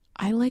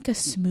I like a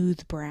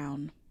smooth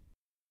brown.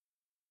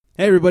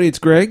 Hey everybody, it's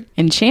Greg.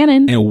 And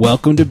Shannon. And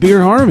welcome to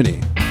Beer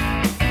Harmony.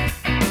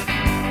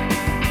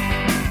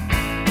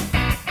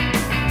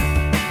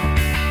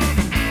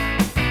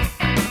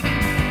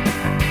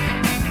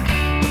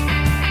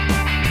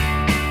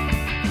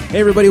 Hey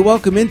everybody,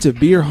 welcome into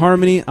Beer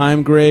Harmony.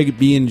 I'm Greg,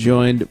 being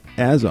joined,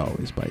 as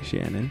always, by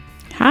Shannon.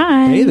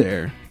 Hi. Hey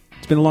there.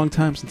 It's been a long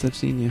time since I've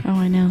seen you. Oh,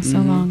 I know, so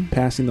long.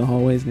 Passing the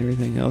hallways and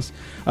everything else.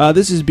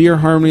 This is Beer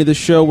Harmony, the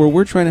show where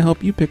we're trying to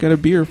help you pick out a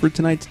beer for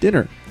tonight's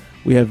dinner.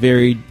 We have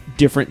very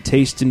different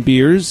tastes in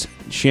beers.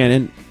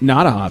 Shannon,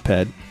 not a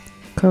hophead.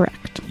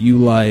 Correct. You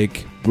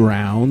like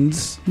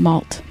browns.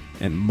 Malt.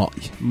 And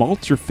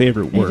malt's your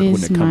favorite word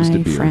when it comes to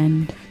beer.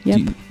 Friend.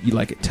 Yep. You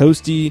like it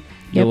toasty.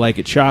 You like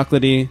it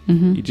chocolatey.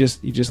 Mm-hmm. You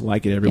just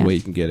like it every way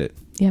you can get it.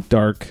 Yep.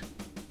 Dark.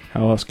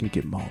 How else can you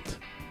get malt?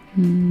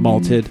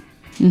 Malted.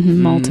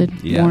 Mm-hmm. Malted.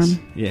 Yes.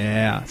 Warm.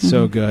 Yeah.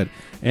 So good.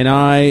 And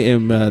I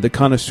am the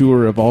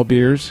connoisseur of all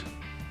beers.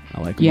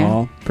 I like them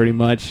all, pretty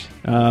much.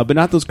 But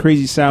not those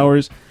crazy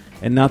sours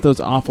and not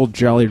those awful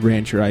Jolly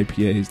Rancher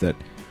IPAs that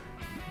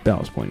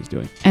Ballast Point is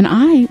doing. And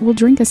I will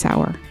drink a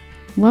sour.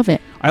 Love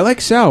it. I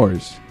like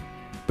sours,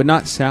 but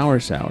not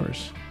sours.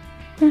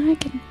 I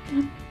can.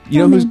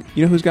 You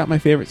know who's got my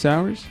favorite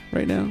sours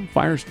right now?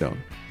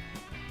 Firestone.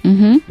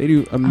 Mm-hmm. They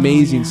do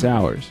amazing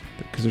sours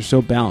because they're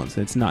so balanced.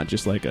 It's not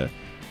just like a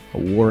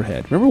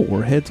Warhead. Remember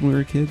Warheads when we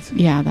were kids?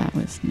 Yeah, that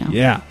was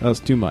Yeah, that was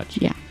too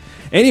much. Yeah.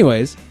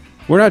 Anyways,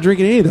 we're not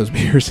drinking any of those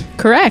beers.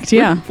 Correct.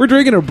 Yeah. We're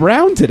drinking a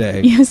brown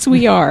today. Yes,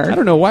 we are. I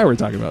don't know why we're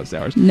talking about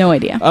sours. No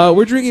idea.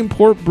 We're drinking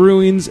Port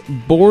Brewing's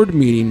Board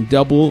Meeting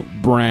Double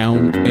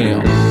Brown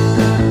Ale.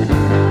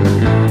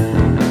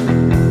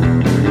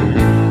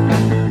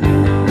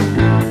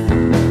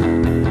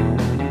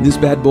 This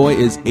bad boy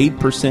is 8%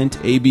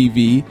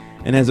 ABV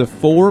and has a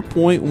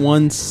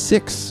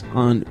 4.16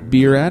 on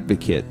Beer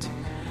Advocate.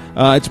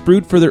 It's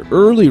brewed for the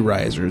early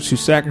risers who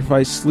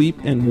sacrifice sleep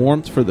and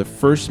warmth for the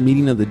first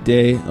meeting of the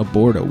day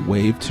aboard a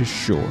wave to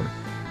shore.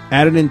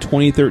 Added in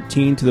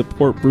 2013 to the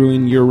Port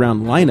Brewing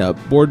year-round lineup,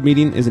 Board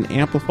Meeting is an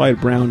amplified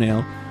brown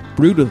ale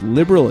brewed with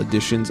liberal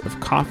additions of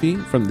coffee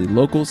from the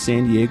local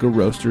San Diego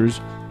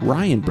roasters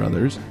Ryan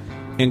Brothers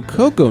and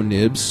cocoa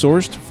nibs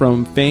sourced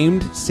from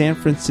famed San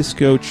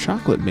Francisco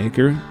chocolate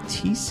maker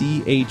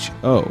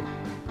TCHO.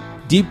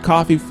 Deep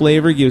coffee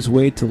flavor gives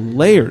way to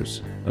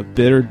layers of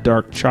bitter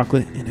dark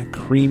chocolate and a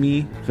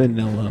creamy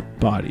vanilla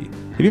body.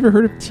 Have you ever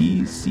heard of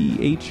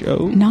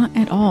TCHO? Not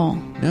at all.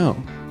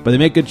 No, but they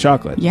make good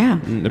chocolate. Yeah,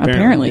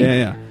 apparently.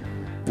 Yeah.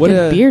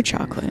 Good beer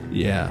chocolate.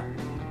 Yeah,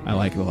 I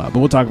like it a lot. But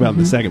we'll talk about it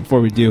in a second.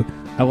 Before we do,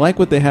 I like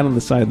what they had on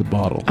the side of the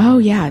bottle. Oh,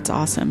 yeah, it's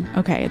awesome.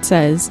 Okay, it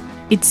says,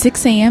 it's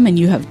 6 a.m. and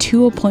you have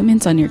 2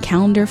 appointments on your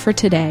calendar for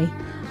today.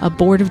 A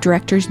board of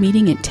directors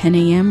meeting at 10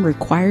 a.m.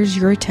 requires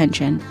your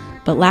attention.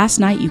 But last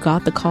night you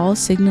got the call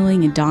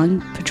signaling a dawn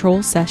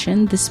patrol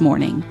session this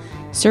morning.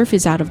 Surf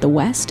is out of the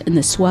west and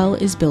the swell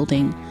is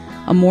building.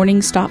 A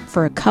morning stop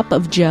for a cup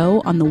of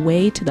joe on the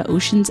way to the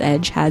ocean's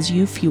edge has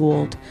you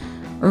fueled.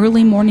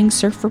 Early morning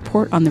surf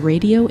report on the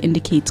radio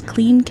indicates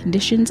clean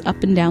conditions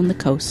up and down the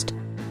coast.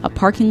 A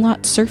parking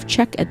lot surf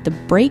check at the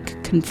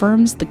break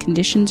confirms the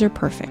conditions are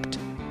perfect.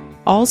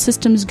 All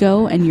systems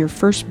go and your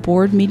first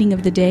board meeting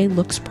of the day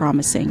looks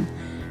promising.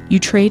 You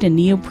trade a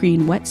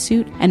neoprene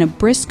wetsuit and a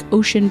brisk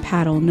ocean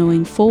paddle,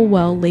 knowing full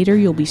well later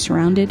you'll be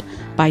surrounded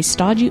by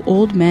stodgy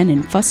old men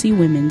and fussy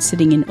women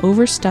sitting in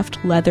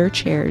overstuffed leather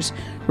chairs,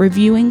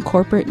 reviewing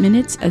corporate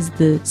minutes as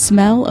the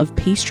smell of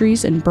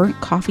pastries and burnt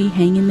coffee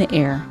hang in the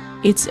air.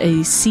 It's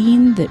a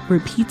scene that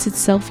repeats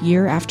itself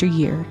year after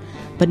year,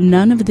 but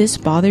none of this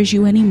bothers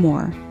you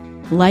anymore.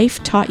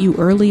 Life taught you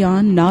early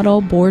on not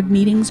all board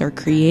meetings are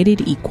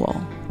created equal.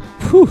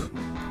 Whew.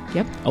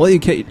 Yep. I'll let you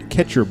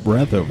catch your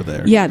breath over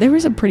there. Yeah, there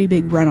was a pretty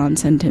big run-on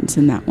sentence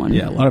in that one.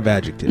 Yeah, a lot of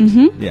adjectives.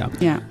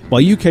 Mm-hmm. Yeah.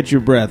 While you catch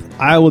your breath,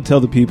 I will tell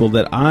the people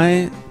that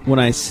when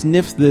I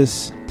sniff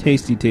this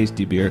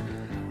tasty beer,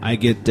 I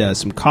get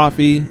some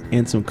coffee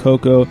and some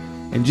cocoa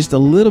and just a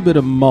little bit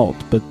of malt.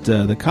 But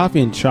the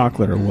coffee and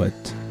chocolate are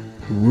what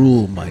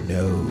rule my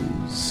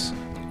nose.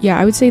 Yeah,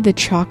 I would say the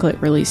chocolate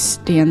really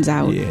stands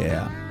out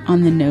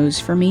on the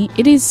nose for me.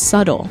 It is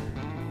subtle.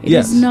 It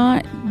is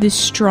not the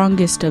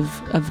strongest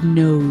of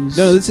nose.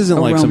 No, this isn't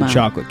aroma. like some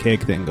chocolate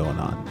cake thing going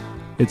on.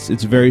 It's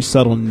very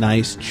subtle,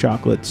 nice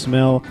chocolate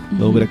smell. A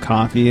little bit of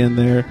coffee in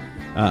there.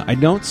 I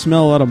don't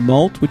smell a lot of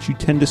malt, which you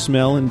tend to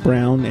smell in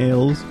brown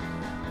ales.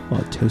 A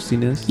lot of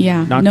toastiness.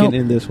 Yeah. Not getting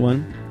in this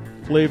one.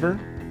 Flavor?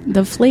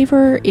 The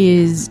flavor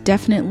is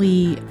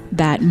definitely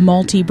that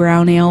malty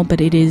brown ale,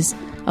 but it is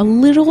a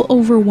little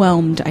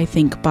overwhelmed, I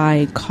think,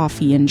 by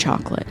coffee and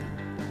chocolate.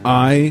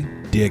 I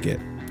dig it.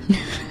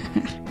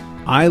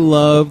 I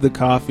love the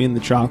coffee and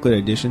the chocolate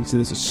additions to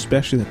this,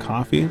 especially the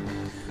coffee.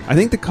 I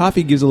think the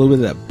coffee gives a little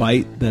bit of that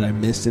bite that I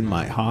missed in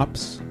my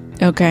hops.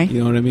 Okay. You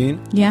know what I mean?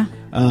 Yeah.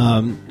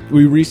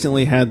 We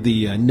recently had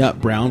the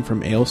Nut Brown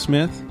from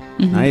AleSmith.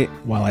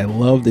 While I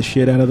love the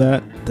shit out of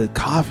that, the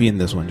coffee in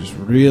this one just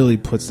really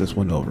puts this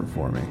one over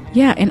for me.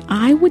 Yeah, and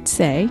I would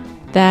say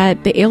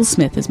that the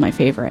AleSmith is my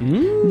favorite.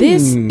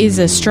 This is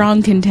a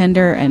strong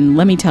contender, and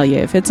let me tell you,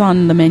 if it's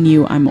on the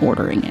menu, I'm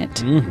ordering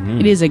it.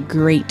 It is a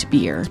great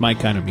beer. It's my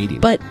kind of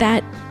medium. But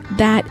that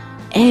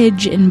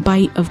edge and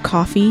bite of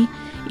coffee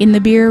in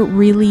the beer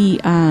really,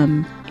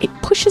 it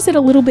pushes it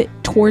a little bit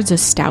towards a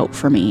stout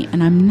for me,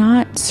 and I'm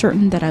not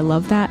certain that I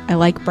love that. I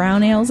like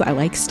brown ales. I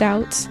like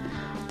stouts.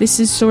 This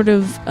is sort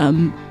of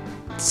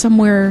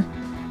somewhere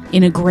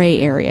in a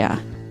gray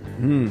area.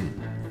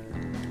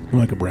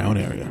 Like a brown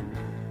area.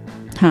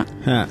 Huh.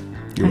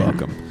 You're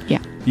welcome.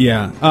 Yeah.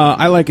 Yeah,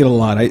 I like it a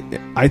lot.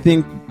 I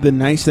think the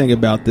nice thing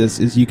about this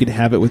is you could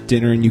have it with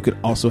dinner and you could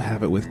also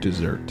have it with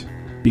dessert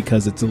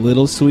because it's a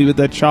little sweet with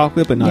that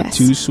chocolate, but not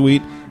too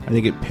sweet. I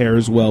think it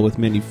pairs well with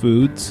many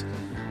foods.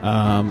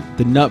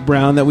 The nut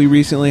brown that we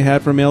recently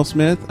had from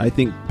AleSmith, I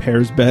think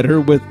pairs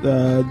better with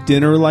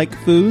dinner-like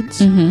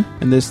foods,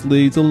 and this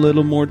leads a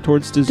little more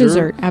towards dessert.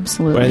 Dessert,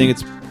 absolutely. But I think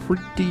it's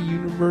pretty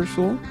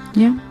universal.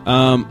 Yeah.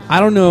 I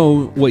don't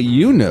know what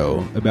you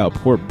know about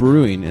Port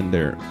Brewing and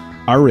their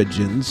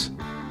origins.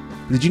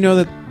 Did you know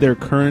that their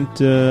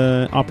current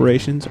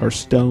operations are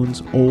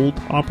Stone's old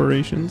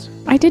operations?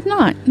 I did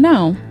not,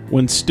 no.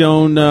 When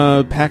Stone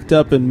packed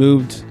up and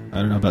moved, I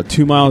don't know, about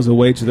 2 miles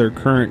away to their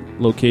current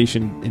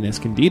location in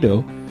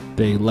Escondido,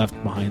 they left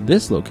behind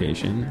this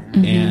location,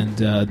 and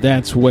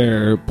that's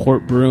where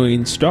Port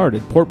Brewing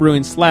started. Port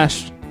Brewing /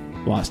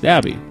 Lost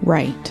Abbey.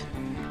 Right.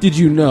 Did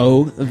you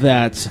know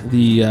that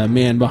the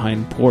man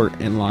behind Port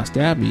and Lost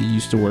Abbey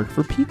used to work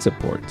for Pizza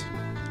Port?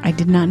 I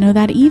did not know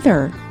that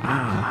either.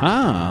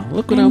 Aha!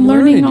 Look what I'm I'm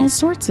learning all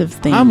sorts of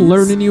things. I'm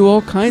learning you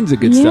all kinds of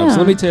good stuff. So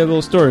let me tell you a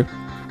little story.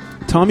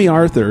 Tommy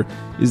Arthur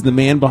is the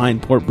man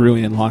behind Port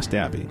Brewing and Lost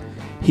Abbey.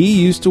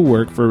 He used to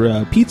work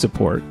for Pizza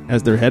Port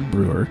as their head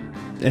brewer.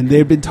 And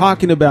they've been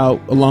talking about,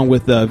 along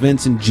with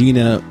Vince and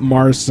Gina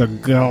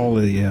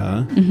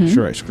Marsaglia,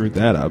 sure I screwed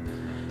that up,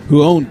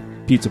 who owned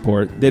Pizza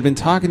Port, they've been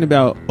talking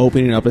about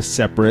opening up a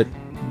separate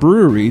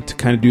brewery to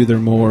kind of do their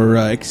more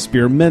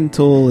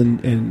experimental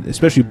and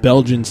especially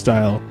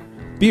Belgian-style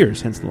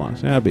beers, hence the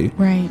Lost Abbey.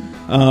 Right.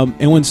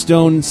 And when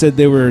Stone said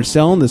they were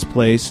selling this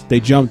place, they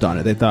jumped on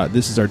it. They thought,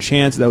 this is our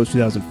chance. That was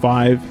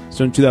 2005.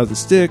 So in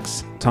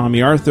 2006,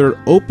 Tommy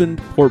Arthur opened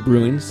Port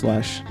Brewing /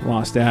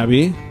 Lost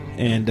Abbey,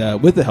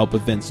 and with the help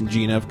of Vince and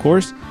Gina, of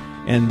course.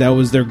 And that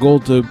was their goal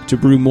to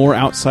brew more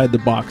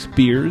outside-the-box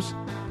beers.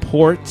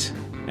 Port,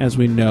 as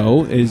we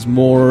know, is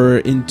more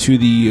into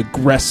the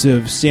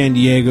aggressive San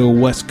Diego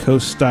West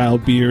Coast style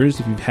beers.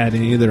 If you've had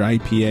any of their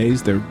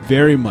IPAs, they're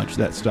very much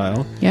that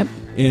style. Yep.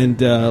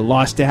 And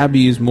Lost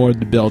Abbey is more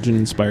the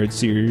Belgian-inspired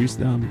series,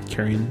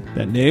 carrying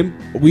that name.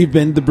 We've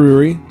been to the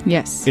brewery.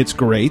 Yes. It's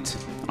great.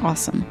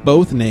 Awesome.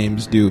 Both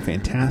names do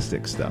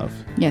fantastic stuff.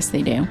 Yes,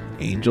 they do.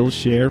 Angel's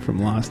Share from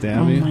Lost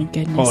Abbey. Oh, my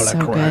goodness. Holy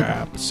so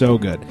crap. So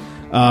good.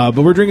 But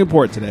we're drinking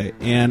Port today,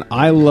 and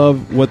I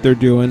love what they're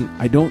doing.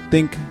 I don't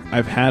think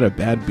I've had a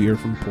bad beer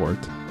from Port.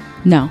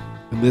 No.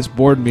 And this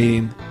board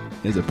meeting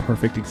is a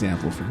perfect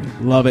example for me.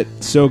 Love it.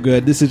 So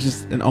good. This is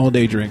just an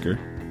all-day drinker.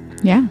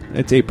 Yeah.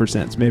 It's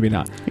 8%, so maybe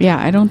not.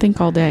 Yeah, I don't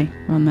think all day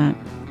on that.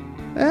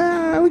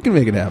 We can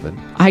make it happen.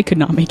 I could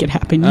not make it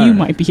happen. All you right.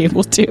 might be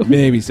able to.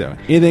 Maybe so.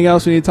 Anything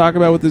else we need to talk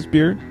about with this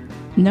beer?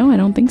 No, I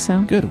don't think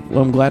so. Good.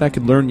 Well, I'm glad I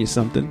could learn you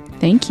something.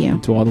 Thank you.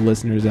 And to all the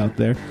listeners out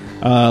there.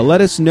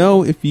 Let us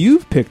know if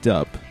you've picked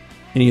up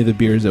any of the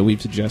beers that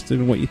we've suggested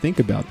and what you think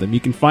about them. You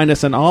can find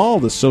us on all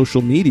the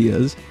social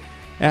medias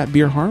at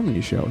Beer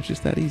Harmony Show. It's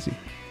just that easy.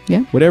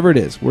 Yeah. Whatever it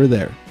is, we're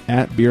there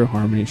at Beer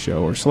Harmony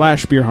Show or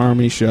 / Beer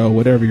Harmony Show,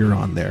 whatever you're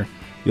on there.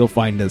 You'll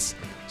find us.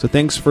 So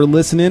thanks for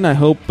listening. I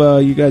hope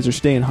you guys are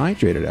staying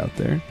hydrated out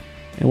there.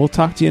 And we'll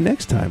talk to you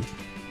next time.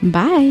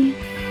 Bye.